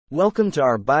Welcome to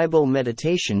our Bible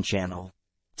Meditation channel.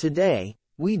 Today,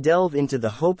 we delve into the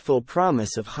hopeful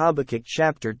promise of Habakkuk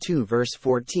chapter 2 verse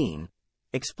 14,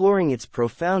 exploring its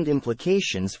profound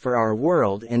implications for our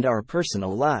world and our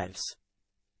personal lives.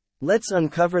 Let's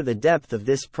uncover the depth of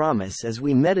this promise as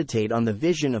we meditate on the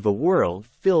vision of a world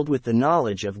filled with the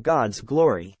knowledge of God's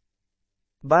glory.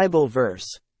 Bible verse.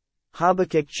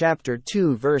 Habakkuk chapter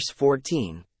 2 verse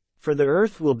 14. For the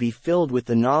earth will be filled with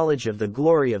the knowledge of the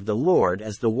glory of the Lord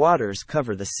as the waters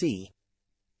cover the sea.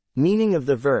 Meaning of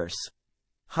the verse.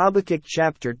 Habakkuk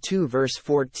chapter 2 verse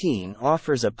 14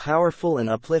 offers a powerful and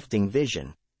uplifting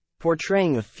vision,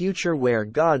 portraying a future where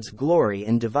God's glory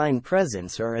and divine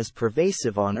presence are as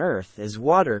pervasive on earth as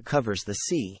water covers the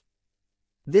sea.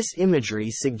 This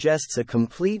imagery suggests a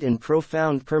complete and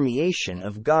profound permeation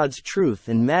of God's truth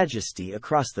and majesty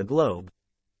across the globe.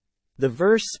 The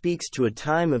verse speaks to a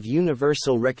time of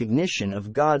universal recognition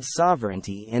of God's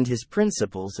sovereignty and His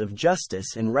principles of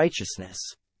justice and righteousness.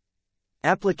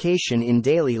 Application in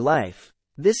daily life.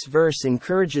 This verse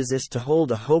encourages us to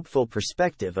hold a hopeful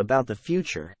perspective about the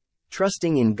future,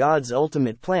 trusting in God's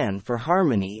ultimate plan for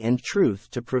harmony and truth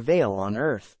to prevail on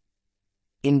earth.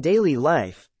 In daily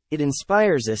life, it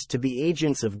inspires us to be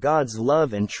agents of God's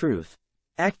love and truth,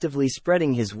 actively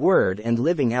spreading His word and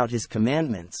living out His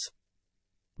commandments.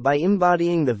 By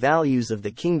embodying the values of the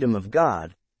kingdom of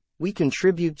God, we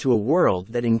contribute to a world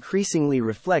that increasingly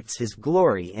reflects His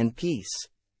glory and peace.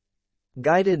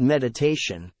 Guided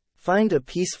meditation. Find a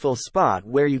peaceful spot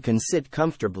where you can sit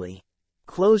comfortably.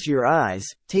 Close your eyes,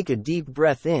 take a deep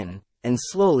breath in, and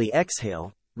slowly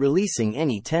exhale, releasing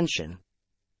any tension.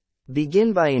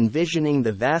 Begin by envisioning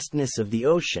the vastness of the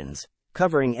oceans,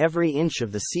 covering every inch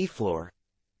of the seafloor.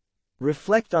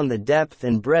 Reflect on the depth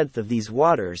and breadth of these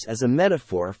waters as a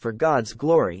metaphor for God's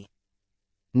glory.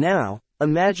 Now,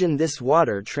 imagine this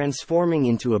water transforming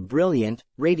into a brilliant,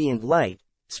 radiant light,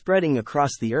 spreading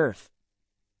across the earth.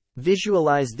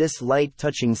 Visualize this light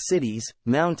touching cities,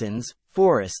 mountains,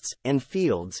 forests, and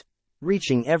fields,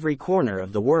 reaching every corner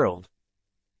of the world.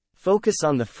 Focus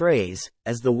on the phrase,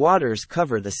 as the waters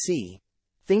cover the sea.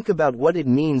 Think about what it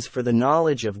means for the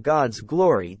knowledge of God's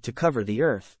glory to cover the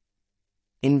earth.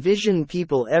 Envision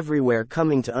people everywhere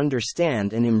coming to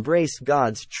understand and embrace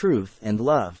God's truth and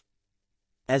love.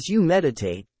 As you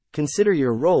meditate, consider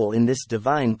your role in this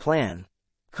divine plan.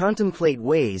 Contemplate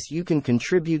ways you can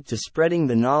contribute to spreading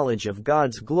the knowledge of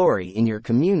God's glory in your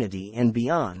community and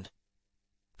beyond.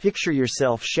 Picture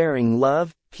yourself sharing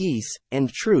love, peace,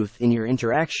 and truth in your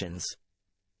interactions.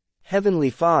 Heavenly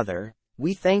Father,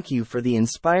 we thank you for the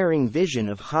inspiring vision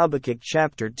of Habakkuk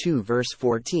chapter 2 verse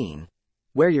 14.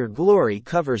 Where your glory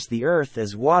covers the earth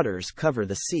as waters cover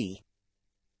the sea.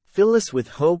 Fill us with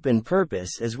hope and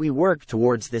purpose as we work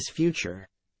towards this future.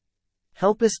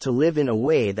 Help us to live in a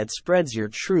way that spreads your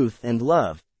truth and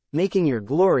love, making your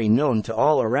glory known to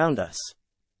all around us.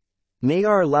 May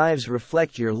our lives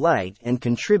reflect your light and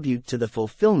contribute to the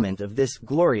fulfillment of this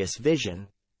glorious vision.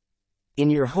 In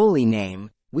your holy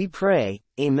name, we pray,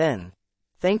 Amen.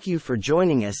 Thank you for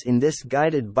joining us in this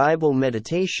guided Bible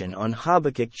meditation on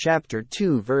Habakkuk chapter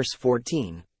 2 verse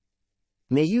 14.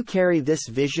 May you carry this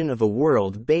vision of a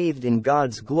world bathed in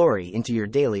God's glory into your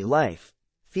daily life,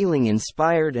 feeling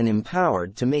inspired and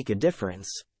empowered to make a difference.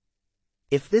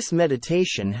 If this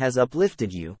meditation has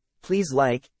uplifted you, please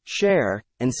like, share,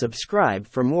 and subscribe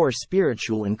for more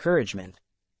spiritual encouragement.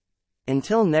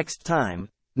 Until next time,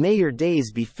 may your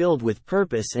days be filled with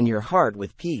purpose and your heart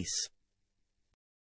with peace.